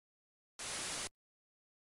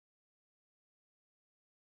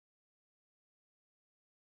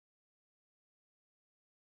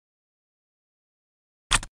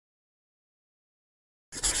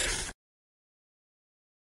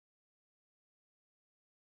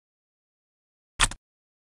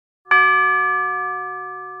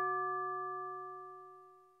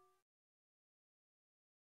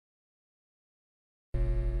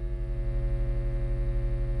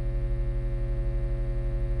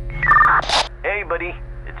Hey buddy,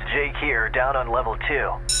 it's Jake here, down on level 2.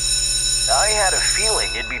 I had a feeling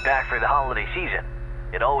you'd be back for the holiday season.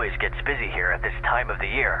 It always gets busy here at this time of the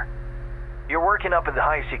year. You're working up in the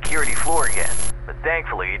high security floor again, but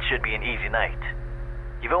thankfully it should be an easy night.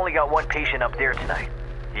 You've only got one patient up there tonight.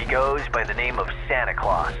 He goes by the name of Santa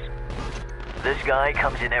Claus. This guy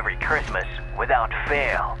comes in every Christmas without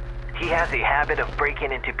fail. He has a habit of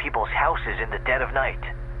breaking into people's houses in the dead of night,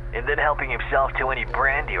 and then helping himself to any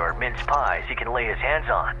brandy or mince pies he can lay his hands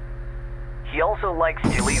on. He also likes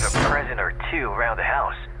to leave a present or two around the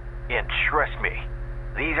house, and trust me,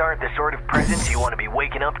 these aren't the sort of presents you want to be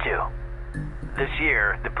waking up to. This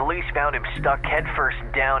year, the police found him stuck headfirst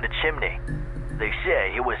down a chimney. They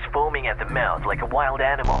say he was foaming at the mouth like a wild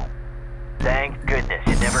animal. Thank goodness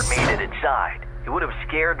he never made it inside. It would have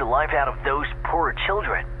scared the life out of those poor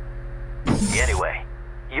children. Anyway,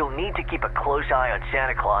 you'll need to keep a close eye on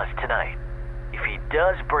Santa Claus tonight. If he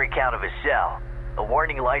does break out of his cell, a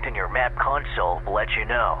warning light on your map console will let you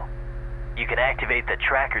know. You can activate the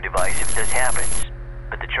tracker device if this happens,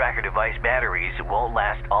 but the tracker device batteries won't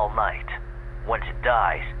last all night. Once it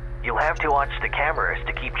dies, you'll have to watch the cameras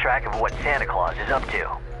to keep track of what Santa Claus is up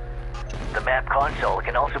to. The map console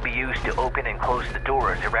can also be used to open and close the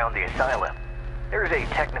doors around the asylum. There's a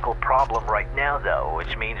technical problem right now though,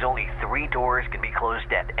 which means only 3 doors can be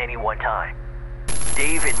closed at any one time.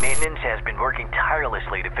 Dave in maintenance has been working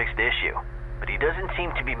tirelessly to fix the issue, but he doesn't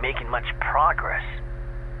seem to be making much progress.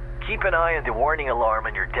 Keep an eye on the warning alarm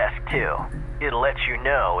on your desk too. It'll let you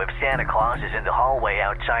know if Santa Claus is in the hallway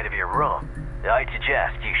outside of your room. I'd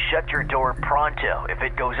suggest you shut your door pronto if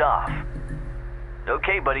it goes off.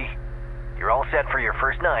 Okay, buddy. You're all set for your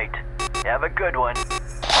first night. Have a good one.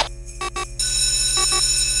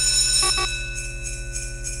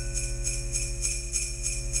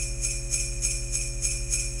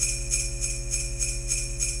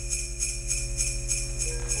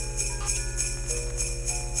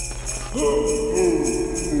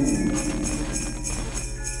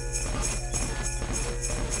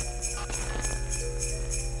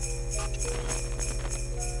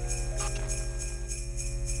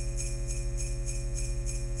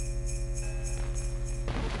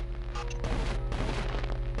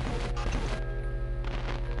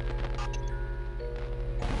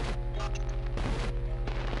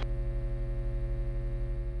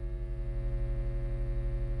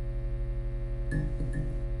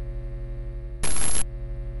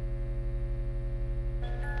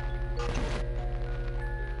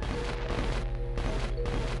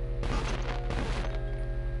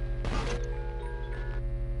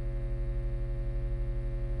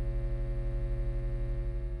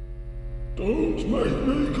 Don't make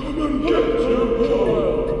me come and get you!